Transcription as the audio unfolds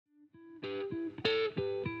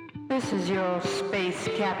This is your space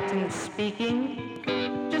captain speaking.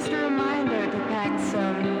 Just a reminder to pack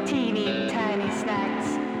some teeny tiny snacks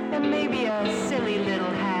and maybe a silly little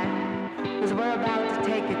hat. Cause we're about to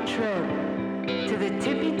take a trip to the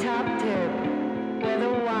tippy top tip where the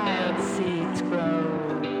wild seeds grow.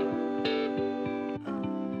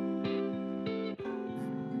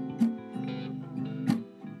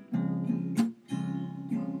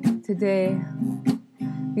 Today,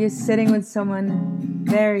 we are sitting with someone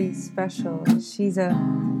very special. She's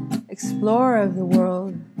an explorer of the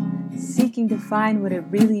world, seeking to find what it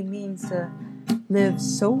really means to live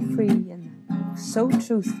so free and so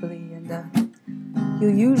truthfully. And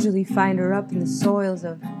you'll usually find her up in the soils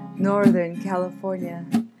of Northern California,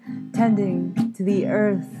 tending to the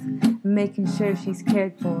earth and making sure she's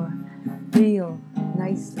cared for real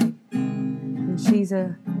nicely. And she's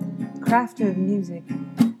a crafter of music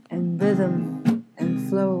and rhythm and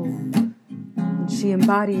flow. And she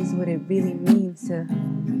embodies what it really means to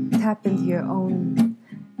tap into your own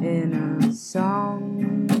inner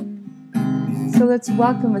song. So let's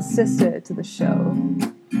welcome a sister to the show.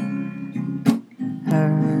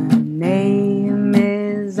 Her name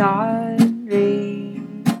is Audrey.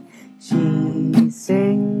 She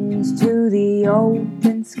sings to the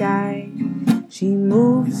open sky. She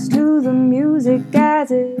moves to the music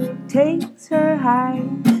as it takes her high.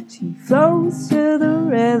 She flows to the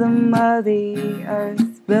rhythm of the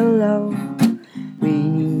earth below.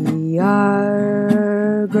 We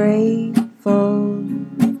are grateful.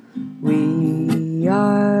 We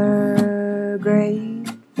are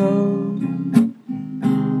grateful.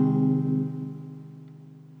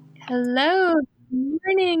 Hello, good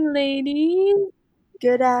morning, ladies.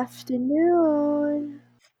 Good afternoon.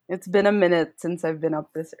 It's been a minute since I've been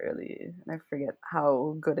up this early, and I forget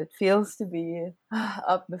how good it feels to be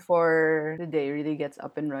up before the day really gets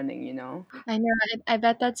up and running, you know? I know, I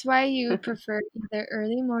bet that's why you prefer either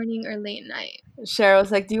early morning or late night.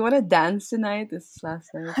 Cheryl's like, "Do you want to dance tonight?" This is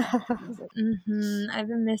last night. I was like, I've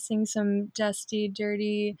been missing some dusty,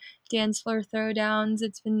 dirty dance floor throwdowns.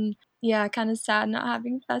 It's been, yeah, kind of sad not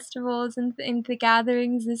having festivals and the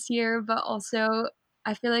gatherings this year, but also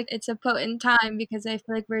I feel like it's a potent time because I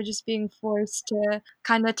feel like we're just being forced to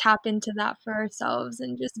kind of tap into that for ourselves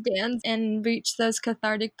and just dance and reach those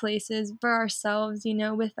cathartic places for ourselves,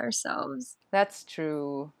 with ourselves. That's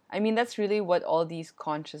true. I mean, that's really what all these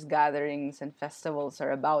conscious gatherings and festivals are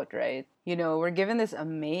about, right? You know, we're given this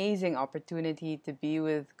amazing opportunity to be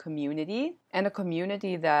with community, and a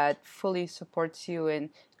community that fully supports you in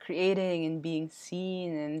creating and being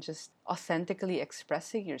seen and just authentically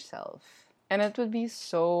expressing yourself. And it would be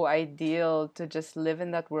so ideal to just live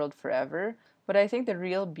in that world forever. But I think the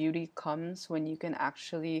real beauty comes when you can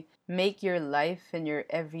actually make your life and your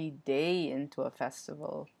everyday into a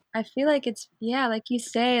festival. I feel like it's, yeah, like you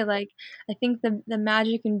say, like I think the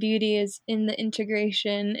magic and beauty is in the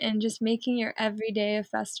integration and just making your everyday a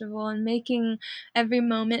festival and making every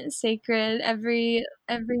moment sacred, every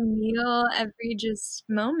meal, every just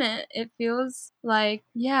moment. It feels like,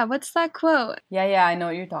 yeah, what's that quote? Yeah, I know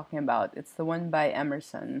what you're talking about. It's the one by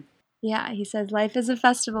Emerson. Yeah, he says life is a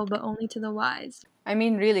festival but only to the wise. I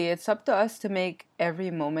mean, really, it's up to us to make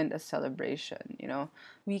every moment a celebration, you know?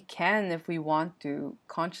 We can, if we want to,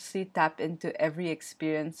 consciously tap into every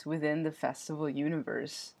experience within the festival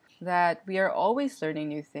universe. That we are always learning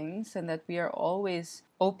new things and that we are always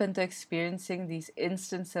open to experiencing these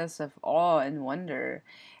instances of awe and wonder.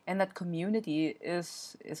 And that community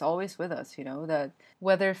is always with us, you know, that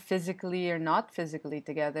whether physically or not physically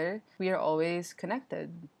together, we are always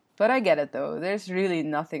connected. But I get it though. There's really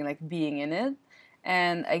nothing like being in it,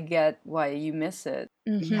 and I get why you miss it.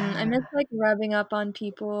 I Yeah. miss like rubbing up on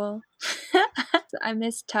people. I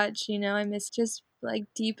miss touch, I miss just like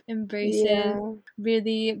deep embraces, Yeah.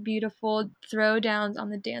 really beautiful throwdowns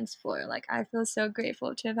on the dance floor. Like I feel so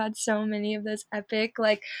grateful to have had so many of those epic,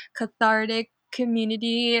 like cathartic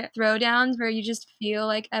community throwdowns where you just feel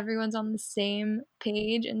like everyone's on the same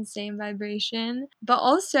page and same vibration. But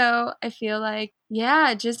also, I feel like,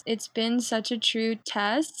 yeah, just it's been such a true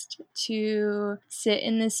test to sit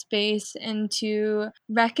in this space and to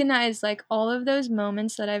recognize like all of those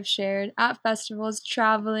moments that I've shared at festivals,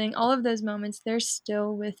 traveling, all of those moments, they're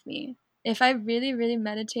still with me. If I really, really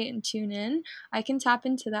meditate and tune in, I can tap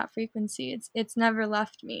into that frequency. It's never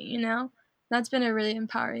left me. That's been a really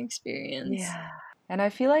empowering experience. Yeah. And I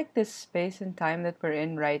feel like this space and time that we're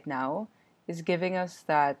in right now is giving us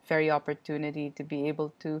that very opportunity to be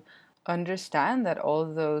able to understand that all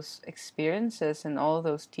those experiences and all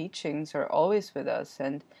those teachings are always with us.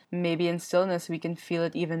 And maybe in stillness, we can feel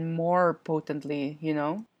it even more potently, you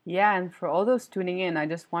know? Yeah, and for all those tuning in, I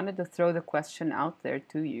just wanted to throw the question out there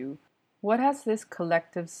to you. What has this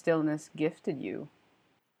collective stillness gifted you?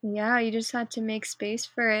 Yeah, you just had to make space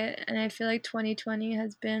for it. And I feel like 2020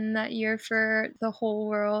 has been that year for the whole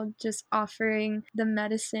world, just offering the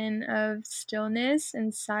medicine of stillness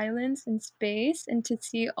and silence and space, and to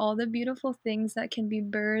see all the beautiful things that can be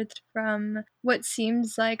birthed from what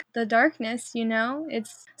seems like the darkness, you know?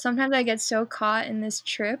 It's sometimes I get so caught in this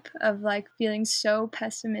trip of like feeling so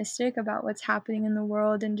pessimistic about what's happening in the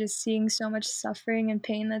world and just seeing so much suffering and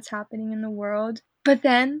pain that's happening in the world. But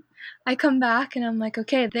then I come back and I'm like,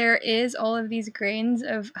 okay, there is all of these grains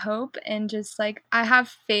of hope, and just like I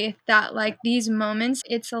have faith that like these moments,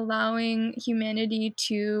 it's allowing humanity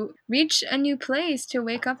to reach a new place, to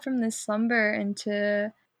wake up from this slumber and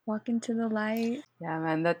to walk into the light. Yeah,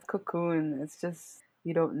 man, that cocoon, it's just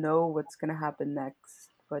you don't know what's gonna happen next,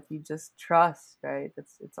 but you just trust, right?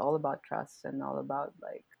 It's all about trust and all about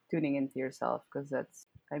like tuning into yourself because that's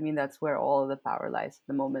where all the power lies at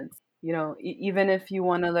the moment. Even if you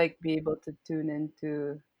want to like be able to tune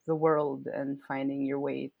into the world and finding your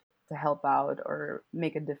way to help out or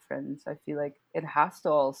make a difference, I feel like it has to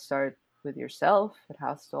all start with yourself. It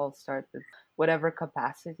has to all start with whatever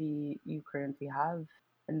capacity you currently have,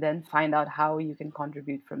 and then find out how you can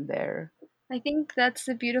contribute from there. I think that's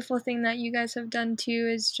the beautiful thing that you guys have done too,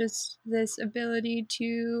 is just this ability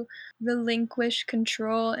to relinquish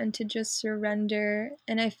control and to just surrender.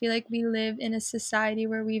 And I feel like we live in a society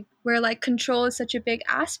where like control is such a big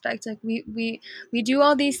aspect. Like we do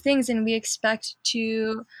all these things and we expect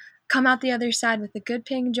to come out the other side with a good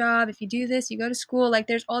paying job. If you do this, you go to school. Like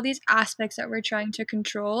there's all these aspects that we're trying to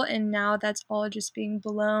control, and now that's all just being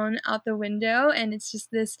blown out the window, and it's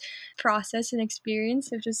just this process and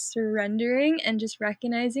experience of just surrendering and just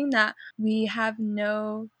recognizing that we have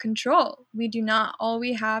no control. We do not. All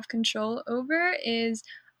we have control over is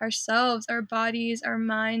ourselves, our bodies, our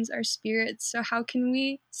minds, our spirits. So, how can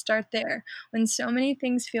we start there? When so many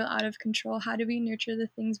things feel out of control, how do we nurture the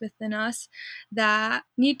things within us that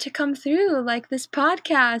need to come through, like this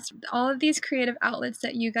podcast, all of these creative outlets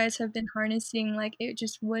that you guys have been harnessing? Like, it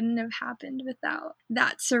just wouldn't have happened without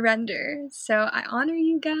that surrender. So I honor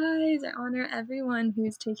you guys. I honor everyone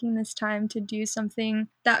who's taking this time to do something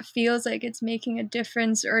that feels like it's making a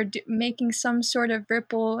difference, or making some sort of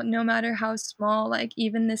ripple, no matter how small. Like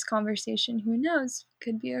even this conversation, who knows,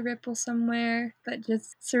 could be a ripple somewhere. But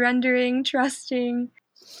just surrendering, trusting.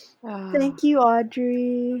 Ah, Thank you,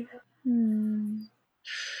 Audrey. Hmm.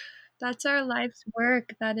 That's our life's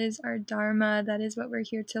work. That is our dharma. That is what we're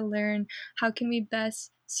here to learn. How can we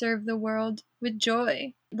best serve the world with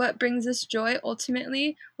joy? What brings us joy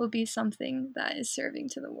ultimately will be something that is serving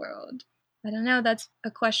to the world. I don't know. That's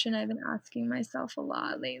a question I've been asking myself a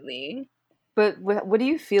lot lately. but what do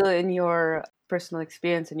you feel in your personal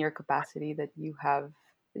experience and your capacity that you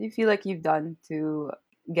feel like you've done to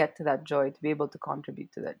get to that joy, to be able to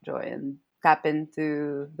contribute to that joy and tap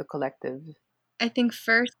into the collective? I think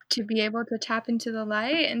first, to be able to tap into the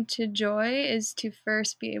light and to joy, is to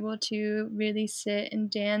first be able to really sit and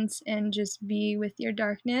dance and just be with your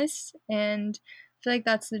darkness. And I feel like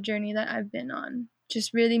that's the journey that I've been on.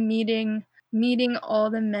 Just really meeting all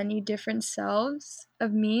the many different selves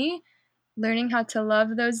of me, learning how to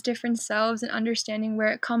love those different selves and understanding where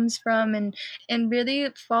it comes from, and really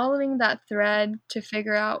following that thread to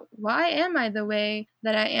figure out, why am I the way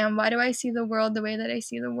that I am? Why do I see the world the way that I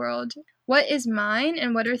see the world? What is mine,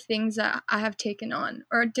 and what are things that I have taken on,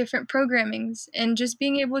 or different programmings? And just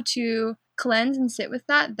being able to cleanse and sit with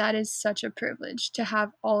that, that is such a privilege to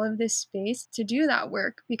have all of this space to do that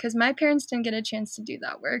work, because my parents didn't get a chance to do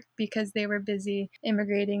that work because they were busy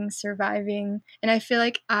immigrating, surviving. And I feel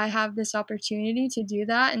like I have this opportunity to do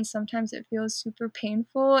that, and sometimes it feels super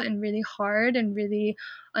painful and really hard and really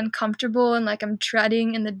uncomfortable, and like I'm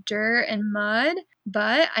treading in the dirt and mud.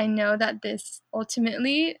 But I know that this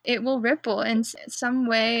ultimately, it will ripple in some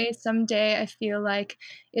way someday. I feel like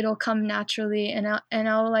it'll come naturally, and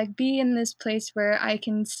I'll like be in this place where I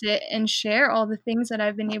can sit and share all the things that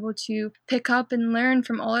I've been able to pick up and learn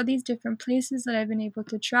from all of these different places that I've been able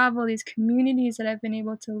to travel, these communities that I've been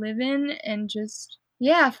able to live in, and just,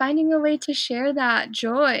 yeah, finding a way to share that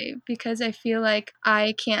joy, because I feel like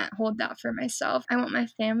I can't hold that for myself. I want my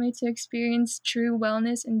family to experience true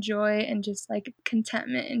wellness and joy and just like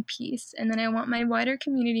contentment and peace. And then I want my wider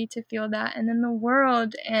community to feel that, and then the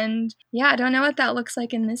world. And yeah, I don't know what that looks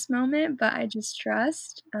like in this moment, but I just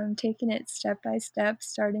trust. I'm taking it step by step,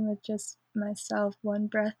 starting with just myself, one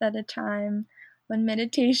breath at a time, one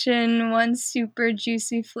meditation, one super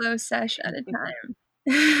juicy flow sesh at a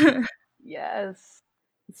time. Yes.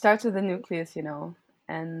 It starts with the nucleus,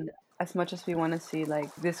 and as much as we want to see like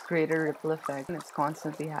this greater ripple effect, it's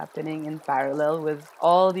constantly happening in parallel with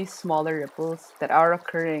all these smaller ripples that are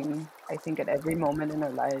occurring, I think, at every moment in our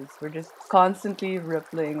lives. We're just constantly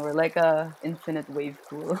rippling. We're like a infinite wave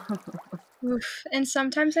pool. Oof. And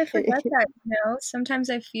sometimes I forget that, you know? Sometimes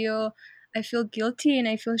I feel guilty and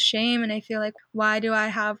I feel shame and I feel like why do I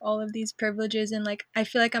have all of these privileges and like I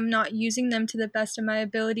feel like I'm not using them to the best of my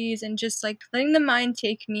abilities and just like letting the mind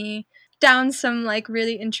take me down some like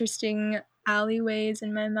really interesting alleyways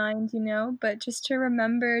in my mind, you know? But just to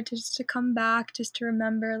remember, just to come back, just to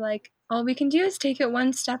remember like all we can do is take it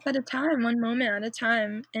one step at a time, one moment at a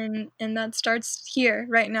time, and that starts here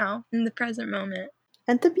right now in the present moment.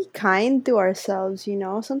 And to be kind to ourselves, you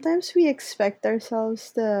know. Sometimes we expect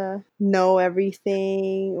ourselves to know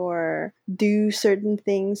everything or do certain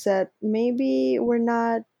things that maybe we're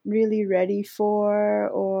not really ready for,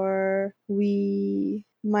 or we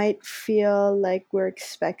might feel like we're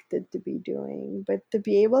expected to be doing. But to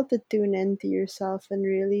be able to tune into yourself and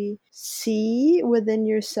really see within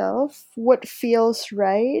yourself what feels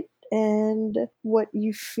right and what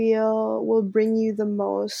you feel will bring you the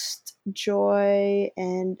most joy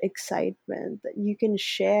and excitement that you can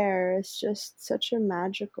share is just such a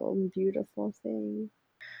magical and beautiful thing.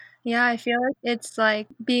 Yeah, I feel like it's like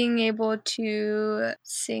being able to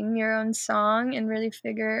sing your own song and really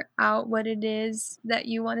figure out what it is that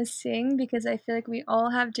you want to sing because I feel like we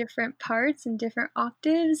all have different parts and different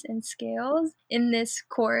octaves and scales in this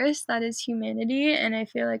chorus that is humanity. And I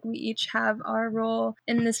feel like we each have our role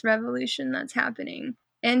in this revolution that's happening.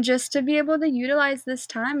 And just to be able to utilize this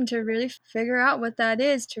time to really figure out what that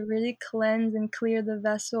is, to really cleanse and clear the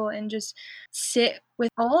vessel and just sit with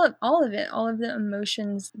all of it, all of the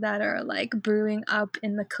emotions that are like brewing up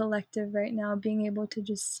in the collective right now, being able to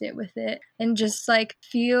just sit with it and just like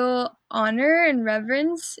feel honor and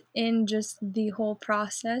reverence in just the whole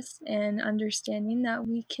process and understanding that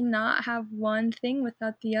we cannot have one thing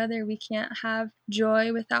without the other. We can't have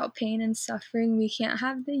joy without pain and suffering. We can't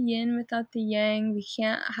have the yin without the yang. We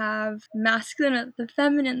can't have masculine without the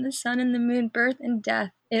feminine, the sun and the moon, birth and death.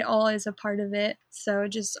 It all is a part of it. So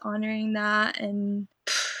just honoring that and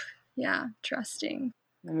yeah, trusting.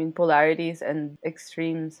 I mean, polarities and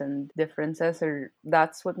extremes and differences are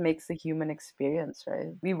that's what makes the human experience,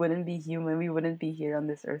 right? We wouldn't be human, we wouldn't be here on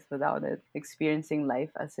this earth without it, experiencing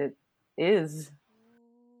life as it is.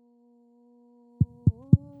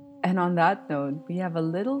 And on that note, we have a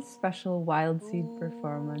little special wild seed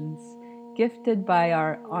performance gifted by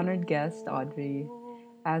our honored guest, Audrey,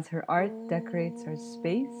 as her art decorates our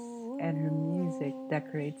space and her music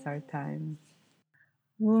decorates our time.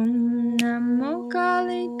 Om Namo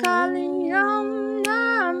Kali Kali Om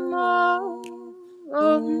Namo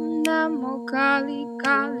Om Namo Kali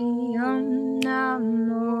Kali Om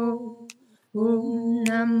Namo Om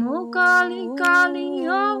Namo Kali Kali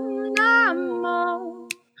Om Namo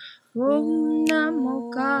Om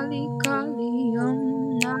Namo Kali Kali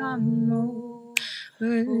Om Namo.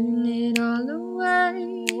 Burn it all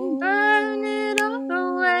away, burn it all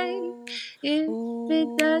away. If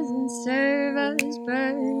it doesn't serve us,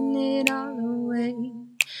 burn it all away.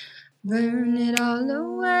 Burn it all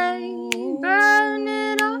away, burn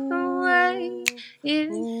it all away. If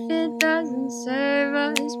it doesn't serve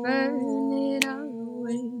us, burn it all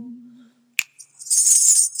away.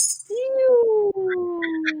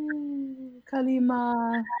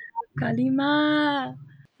 Kalima. Kalima.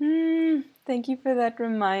 Thank you for that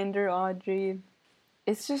reminder, Audrey.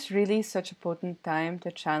 It's just really such a potent time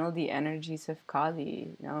to channel the energies of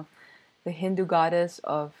Kali, the Hindu goddess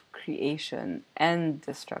of creation and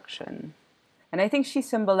destruction. And I think she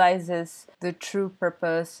symbolizes the true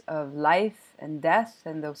purpose of life and death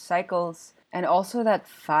and those cycles. And also, that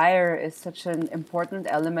fire is such an important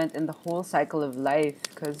element in the whole cycle of life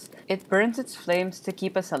because it burns its flames to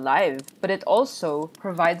keep us alive, but it also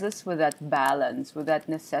provides us with that balance, with that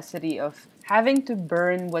necessity of having to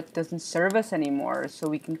burn what doesn't serve us anymore so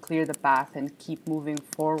we can clear the path and keep moving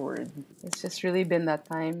forward. It's just really been that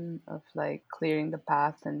time of like clearing the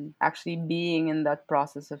path and actually being in that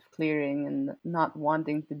process of clearing and not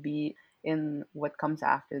wanting to be in what comes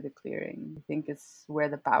after the clearing. I think is where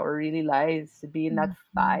the power really lies, to be in that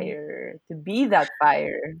fire, to be that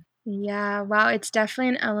fire. Yeah, wow, it's definitely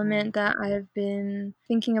an element that I've been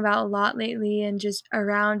thinking about a lot lately and just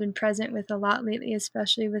around and present with a lot lately,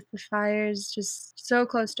 especially with the fires just so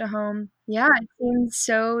close to home. Yeah, it seems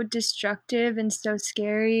so destructive and so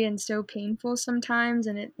scary and so painful sometimes,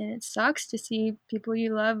 and it sucks to see people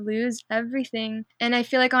you love lose everything. And I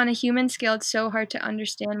feel like on a human scale, it's so hard to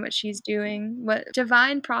understand what she's doing, what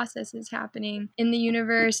divine process is happening in the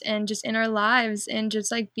universe and just in our lives, and just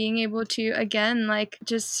like being able to again like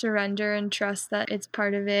just surrender and trust that it's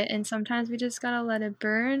part of it. And sometimes we just gotta let it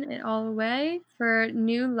burn it all away for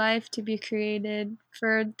new life to be created,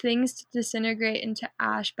 for things to disintegrate into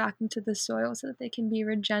ash back into the soil so that they can be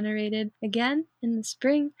regenerated again in the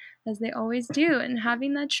spring as they always do, and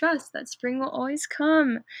having that trust that spring will always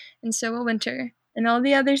come, and so will winter and all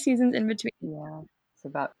the other seasons in between. Yeah, it's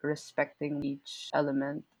about respecting each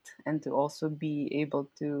element and to also be able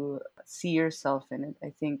to see yourself in it,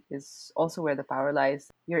 I think, is also where the power lies.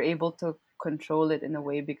 You're able to control it in a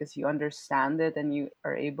way because you understand it and you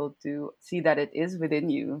are able to see that it is within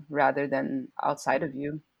you rather than outside of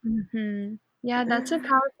you. Yeah, that's a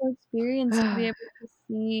powerful experience to be able to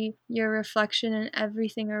see your reflection in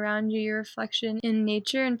everything around you, your reflection in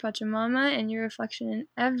nature and Pachamama, and your reflection in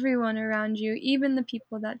everyone around you, even the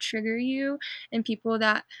people that trigger you and people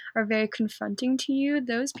that are very confronting to you.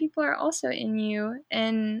 Those people are also in you,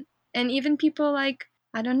 and even people like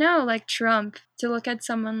I don't know, like Trump, to look at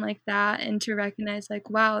someone like that and to recognize, like,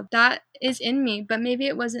 wow, that is in me, but maybe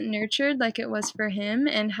it wasn't nurtured like it was for him.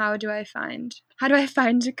 And how do I find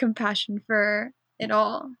compassion for it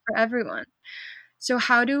all, for everyone? So,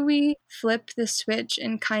 how do we flip the switch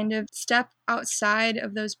and kind of step outside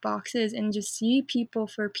of those boxes and just see people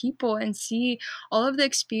for people and see all of the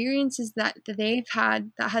experiences that they've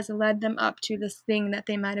had that has led them up to this thing that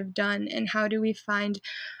they might have done? And how do we find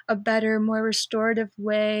a better, more restorative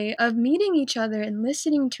way of meeting each other and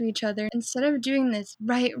listening to each other instead of doing this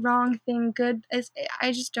right, wrong thing, good?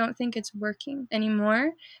 I just don't think it's working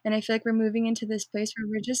anymore. And I feel like we're moving into this place where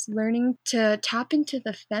we're just learning to tap into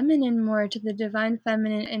the feminine more, to the divine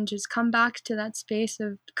feminine, and just come back to that space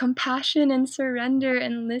of compassion and surrender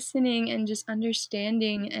and listening and just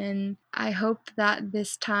understanding. And I hope that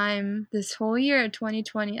this time, this whole year,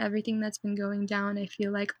 2020, everything that's been going down, I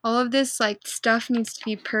feel like all of this like stuff needs to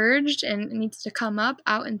be purged and it needs to come up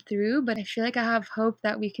out and through. But I feel like I have hope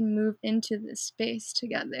that we can move into this space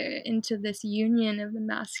together, into this union of the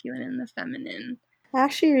masculine and the feminine. I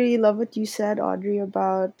actually really love what you said, Audrey,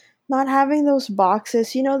 about not having those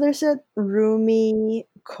boxes. You know, there's a Rumi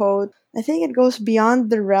quote. I think it goes beyond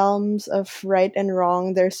the realms of right and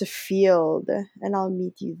wrong. There's a field, and I'll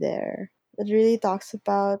meet you there. It really talks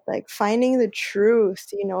about like finding the truth,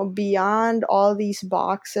 you know, beyond all these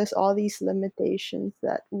boxes, all these limitations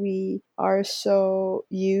that we are so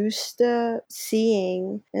used to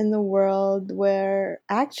seeing in the world, where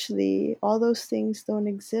actually all those things don't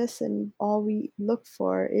exist and all we look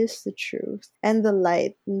for is the truth and the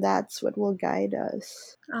light, and that's what will guide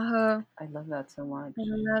us. Oh, I love that so much.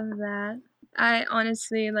 I love that. I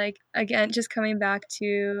honestly like again just coming back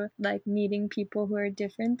to like meeting people who are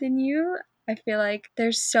different than you. I feel like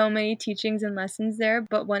there's so many teachings and lessons there,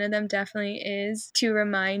 but one of them definitely is to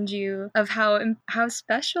remind you of how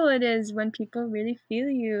special it is when people really feel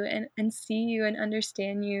you and see you and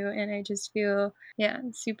understand you. And I just feel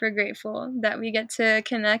super grateful that we get to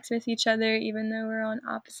connect with each other even though we're on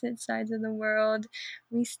opposite sides of the world.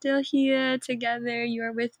 We still here together. You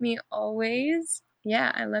are with me always.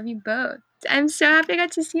 Yeah, I love you both. I'm so happy I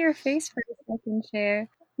got to see your face for a second, share.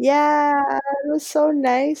 Yeah, it was so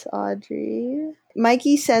nice, Audrey.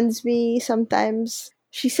 Mikey sends me sometimes.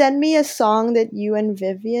 She sent me a song that you and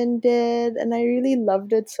Vivian did, and I really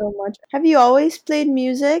loved it so much. Have you always played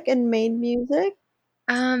music and made music?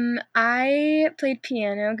 I played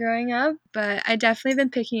piano growing up, but I definitely been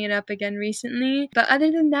picking it up again recently. But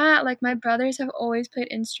other than that, like my brothers have always played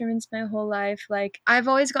instruments my whole life. Like I've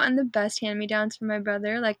always gotten the best hand-me-downs from my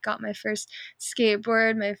brother. Like got my first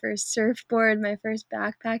skateboard, my first surfboard, my first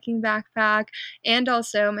backpacking backpack, and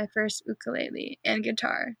also my first ukulele and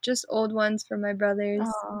guitar. Just old ones from my brothers.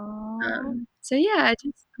 Aww. So yeah, I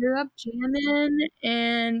just grew up jamming,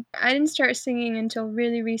 and I didn't start singing until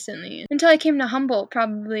really recently. Until I came to Humboldt,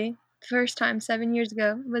 probably. First time 7 years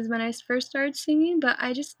ago was when I first started singing, but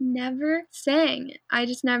I just never sang. I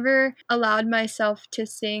just never allowed myself to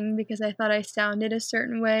sing because I thought I sounded a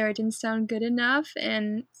certain way or I didn't sound good enough.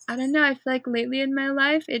 And I don't know, I feel like lately in my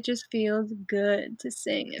life, it just feels good to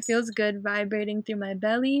sing. It feels good vibrating through my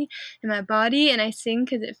belly in my body, and I sing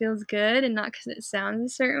because it feels good and not because it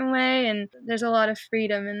sounds a certain way. And there's a lot of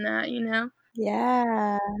freedom in that, you know?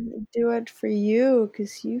 Yeah, do it for you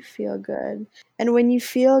because you feel good. And when you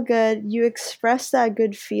feel good, you express that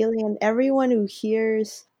good feeling, and everyone who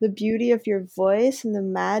hears the beauty of your voice and the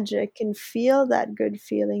magic can feel that good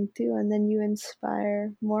feeling too. And then you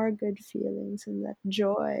inspire more good feelings and that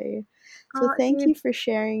joy. So Oh, thank dude, you for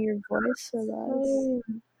sharing your voice with us.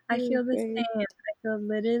 same. I Really feel the great. same. I feel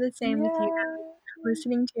literally the same with you. Yeah.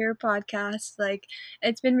 Listening to your podcast, like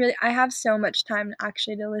it's been really, I have so much time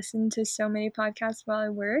actually to listen to so many podcasts while I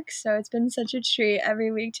work, so it's been such a treat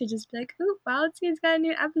every week to just be like, "Ooh, wow, it's got a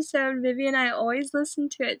new episode." Vivi and I always listen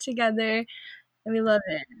to it together, and we love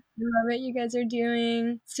it. We love what you guys are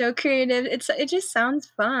doing. So creative. It just sounds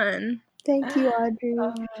fun. Thank you, Audrey.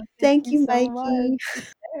 Uh, thank Thank you you, so much. Mikey.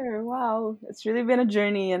 There. Wow. It's really been a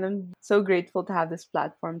journey, and I'm so grateful to have this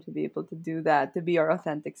platform to be able to do that, to be our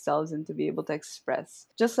authentic selves, and to be able to express,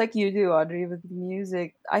 just like you do, Audrey, with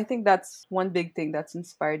music. I think that's one big thing that's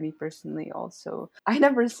inspired me personally, also. I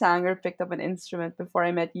never sang or picked up an instrument before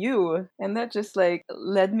I met you, and that just like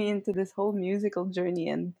led me into this whole musical journey.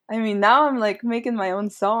 And I mean, now I'm like making my own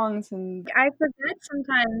songs, and I forget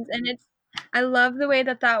sometimes, and I love the way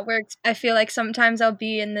that that works. I feel like sometimes I'll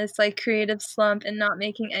be in this like creative slump and not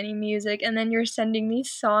making any music, and then you're sending me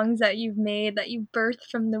songs that you've made, that you've birthed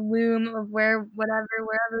from the womb of wherever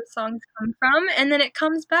songs come from, and then it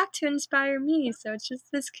comes back to inspire me. So it's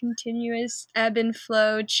just this continuous ebb and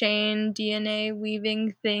flow chain DNA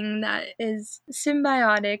weaving thing that is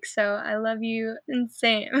symbiotic. So I love you and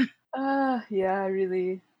same. Yeah,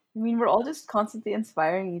 really. I mean, we're all just constantly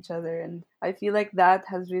inspiring each other, and I feel like that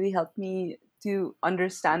has really helped me to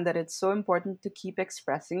understand that it's so important to keep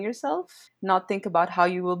expressing yourself, not think about how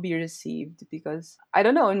you will be received. Because I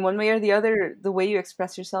don't know, in one way or the other, the way you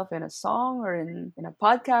express yourself in a song or in a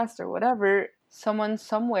podcast or whatever, someone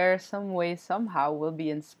somewhere, some way, somehow will be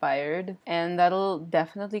inspired, and that'll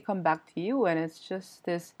definitely come back to you. And it's just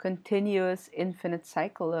this continuous, infinite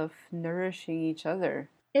cycle of nourishing each other.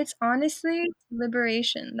 It's honestly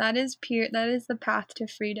liberation. That is pure, that is the path to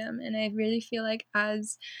freedom. And I really feel like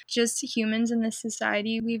as just humans in this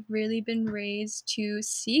society, we've really been raised to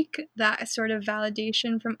seek that sort of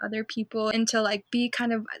validation from other people and to like be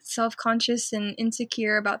kind of self-conscious and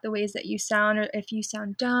insecure about the ways that you sound, or if you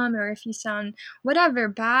sound dumb, or if you sound whatever,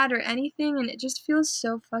 bad or anything. And it just feels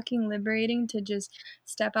so fucking liberating to just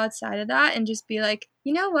step outside of that and just be like,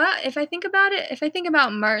 you know what? If I think about it, if I think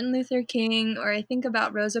about Martin Luther King or I think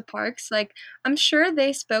about Rosa Parks, like I'm sure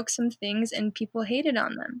they spoke some things and people hated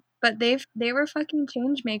on them. But they were fucking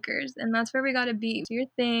change makers, and that's where we gotta be. Do your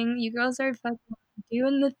thing. You girls are fucking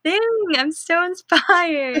doing the thing. I'm so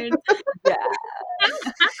inspired. Yeah.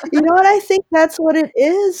 You know what? I think that's what it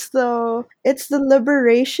is, though. It's the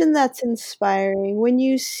liberation that's inspiring. When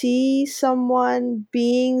you see someone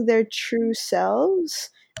being their true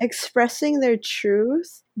selves, expressing their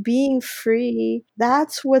truth, being free,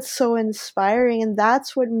 that's what's so inspiring. And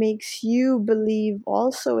that's what makes you believe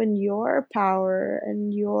also in your power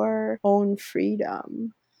and your own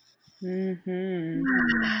freedom. Mm-hmm.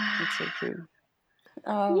 That's so true.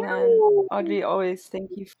 Oh man, Yeah. Audrey, always thank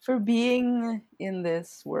you for being in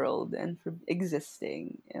this world and for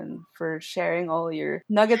existing and for sharing all your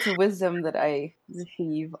nuggets of wisdom that I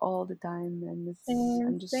receive all the time. And Same,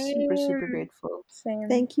 I'm just super, super same, grateful. same.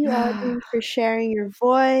 Thank you, Audrey, for sharing your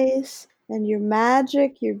voice and your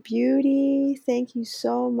magic, your beauty. Thank you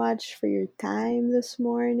so much for your time this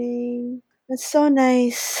morning. It's so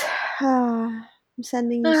nice. I'm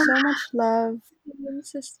sending you so much love. Same,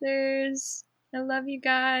 sisters. I love you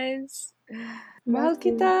guys. Mahal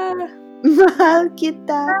Nothing. kita! Mahal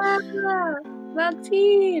kita. Ah,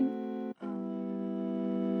 Valtine.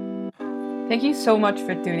 Thank you so much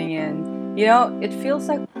for tuning in. You know, it feels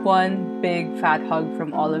like one big fat hug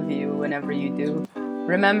from all of you whenever you do.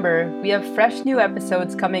 Remember, we have fresh new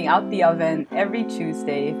episodes coming out the oven every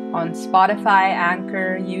Tuesday on Spotify,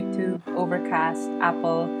 Anchor, YouTube, Overcast,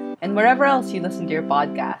 Apple, and wherever else you listen to your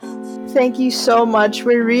podcasts. Thank you so much.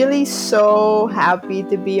 We're really so happy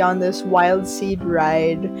to be on this wild seed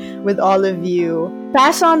ride with all of you.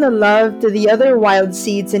 Pass on the love to the other wild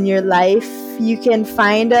seeds in your life. You can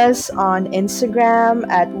find us on Instagram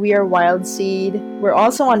at We Are Wild Seed. We're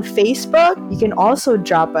also on Facebook. You can also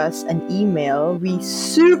drop us an email. We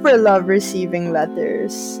super love receiving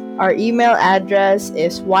letters. Our email address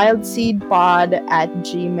is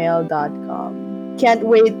wildseedpod@gmail.com. Can't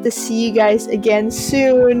wait to see you guys again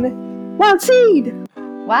soon. Wild Seed!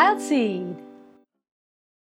 Wild Seed!